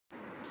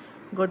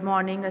Good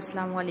morning,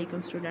 Assalamu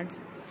alaikum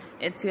students.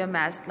 It's your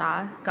math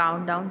class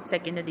countdown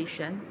second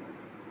edition,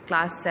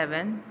 class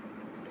 7.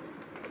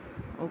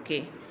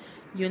 Okay,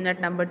 unit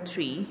number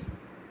 3,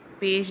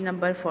 page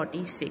number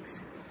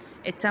 46.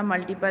 It's a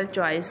multiple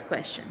choice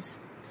questions.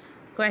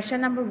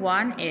 Question number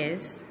 1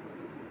 is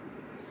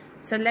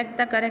select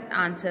the correct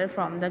answer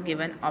from the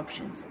given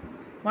options.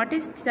 What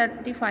is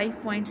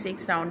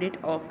 35.6 rounded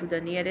off to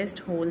the nearest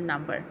whole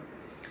number?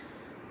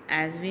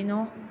 As we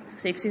know,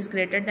 6 is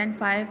greater than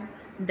 5,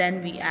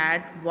 then we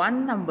add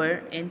one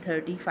number in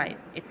 35.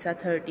 It's a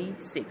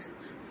 36.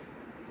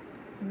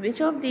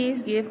 Which of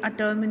these give a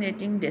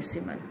terminating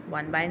decimal?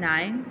 1 by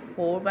 9,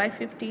 4 by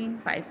 15,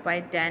 5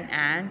 by 10,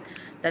 and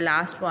the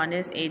last one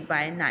is 8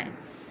 by 9.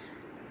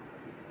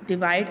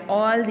 Divide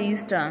all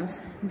these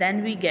terms,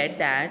 then we get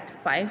that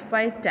 5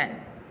 by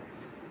 10.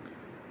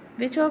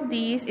 Which of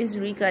these is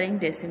recurring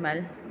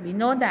decimal? We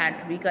know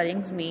that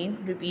recurrings mean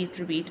repeat,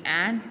 repeat,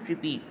 and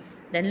repeat.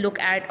 Then look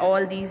at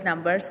all these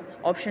numbers.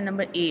 Option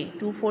number A,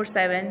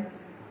 247,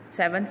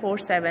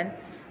 747,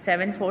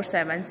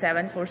 747,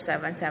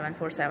 747,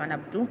 747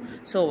 up to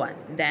so on.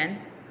 Then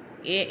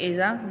A is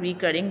a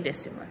recurring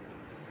decimal.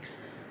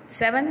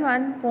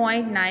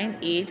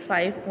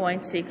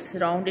 71.985.6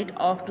 rounded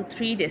off to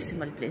 3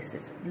 decimal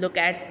places. Look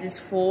at this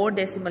 4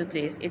 decimal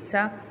place. It's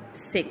a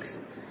 6.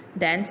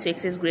 Then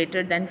 6 is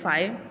greater than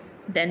 5.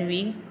 Then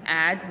we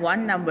add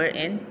one number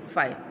in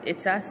 5.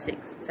 It's a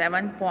 6.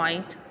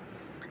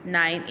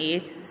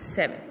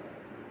 7.987.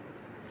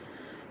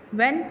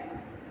 When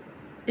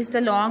is the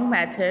long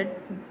method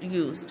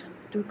used?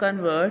 To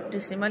convert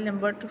decimal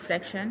number to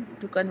fraction,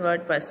 to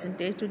convert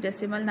percentage to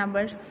decimal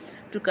numbers,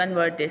 to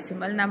convert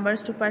decimal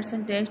numbers to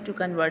percentage, to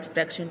convert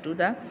fraction to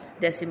the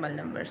decimal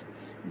numbers.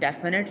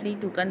 Definitely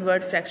to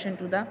convert fraction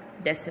to the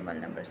decimal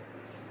numbers.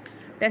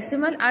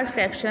 Decimal are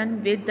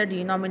fraction with the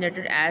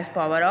denominator as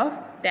power of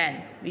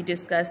 10. We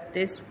discussed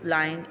this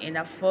line in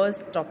our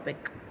first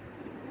topic.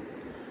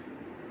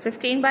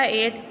 15 by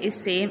 8 is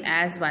same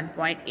as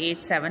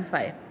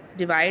 1.875.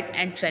 Divide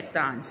and check the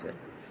answer.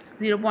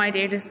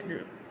 0.8 is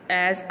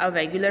as a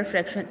regular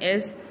fraction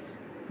is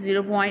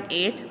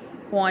 0.8.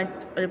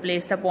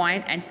 Replace the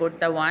point and put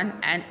the 1,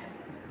 and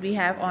we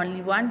have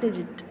only one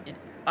digit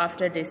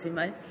after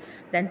decimal.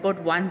 Then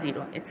put 1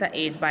 0. It's a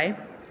 8 by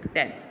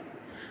 10.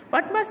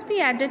 What must be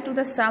added to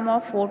the sum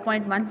of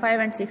 4.15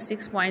 and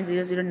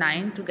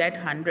 66.009 to get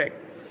 100?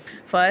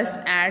 First,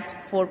 add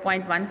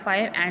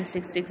 4.15 and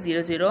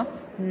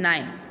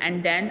 66.009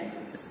 and then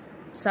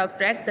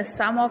subtract the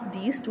sum of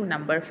these two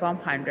numbers from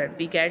 100.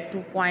 We get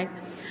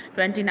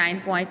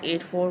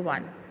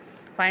 2.29.841.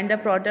 Find the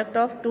product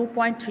of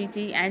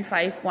 2.33 and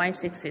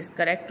 5.66.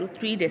 Correct to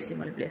 3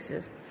 decimal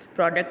places.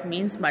 Product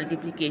means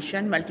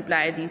multiplication.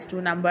 Multiply these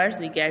two numbers.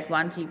 We get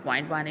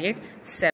 13.187.